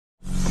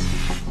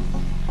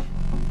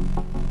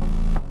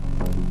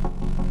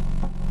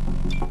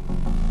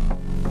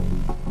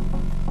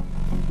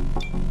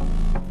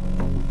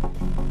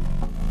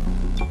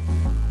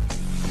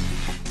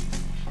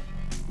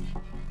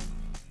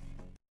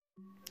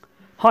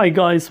Hi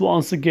guys,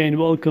 once again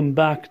welcome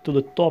back to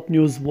the Top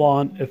News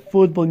 1, a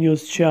football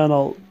news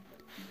channel.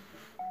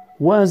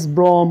 West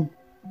Brom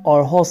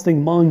are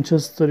hosting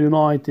Manchester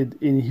United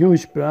in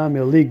huge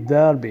Premier League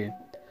derby,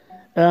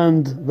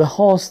 and the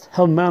hosts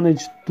have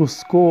managed to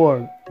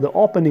score the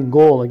opening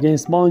goal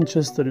against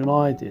Manchester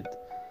United.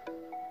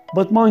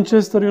 But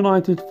Manchester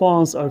United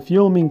fans are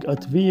fuming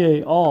at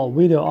VAR,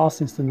 video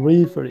assistant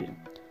referee,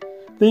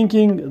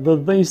 thinking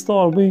that their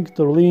star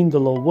Victor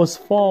Lindelof was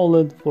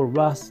fouled for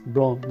West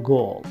Brom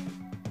goal.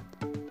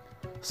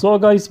 So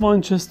guys,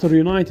 Manchester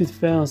United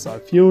fans are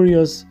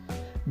furious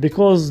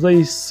because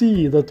they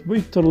see that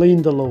Victor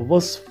Lindelof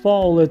was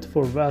fouled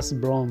for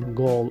West Brom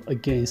goal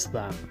against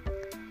them.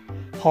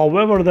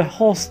 However, the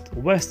host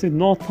wasted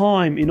no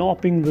time in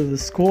opening the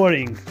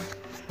scoring,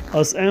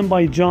 as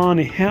Mbaye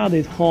Diagne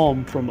headed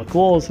home from a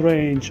close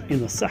range in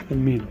the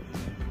second minute.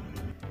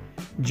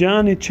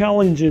 Diagne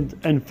challenged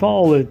and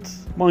fouled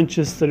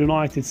Manchester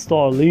United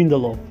star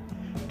Lindelof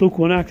to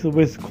connect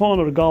with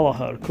Conor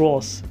Gallagher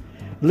cross,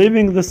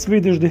 leaving the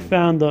Swedish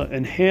defender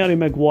and Harry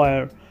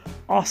Maguire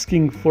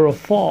asking for a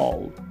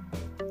foul.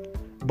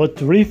 But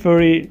the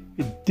referee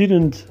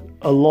didn't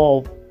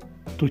allow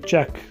to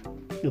check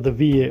the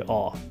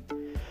VAR.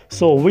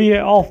 So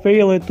VAR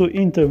failed to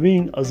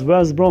intervene as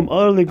West Brom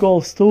early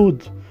goal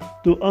stood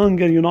to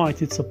anger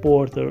United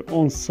supporter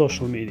on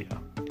social media.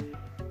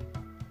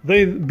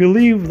 They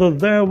believe that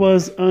there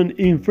was an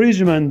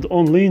infringement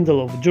on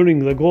Lindelof during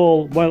the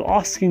goal while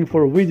asking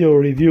for a video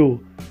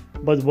review,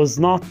 but was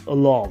not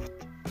allowed.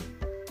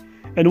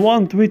 And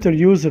one Twitter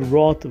user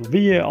wrote,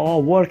 "VAR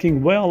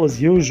working well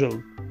as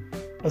usual."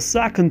 A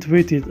second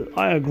tweeted,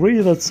 "I agree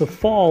that's a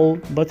foul,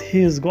 but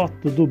he's got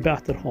to do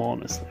better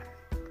honestly."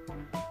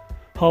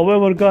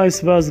 However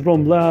guys, West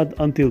Brom led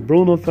until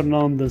Bruno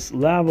Fernandes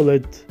leveled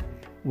it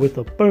with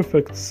a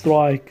perfect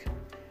strike,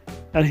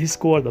 and he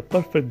scored a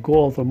perfect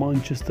goal for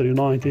Manchester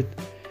United,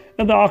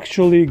 and the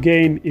actually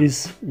game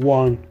is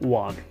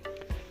 1-1.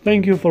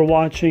 Thank you for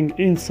watching.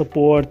 In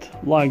support,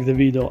 like the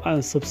video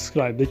and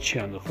subscribe the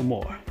channel for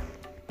more.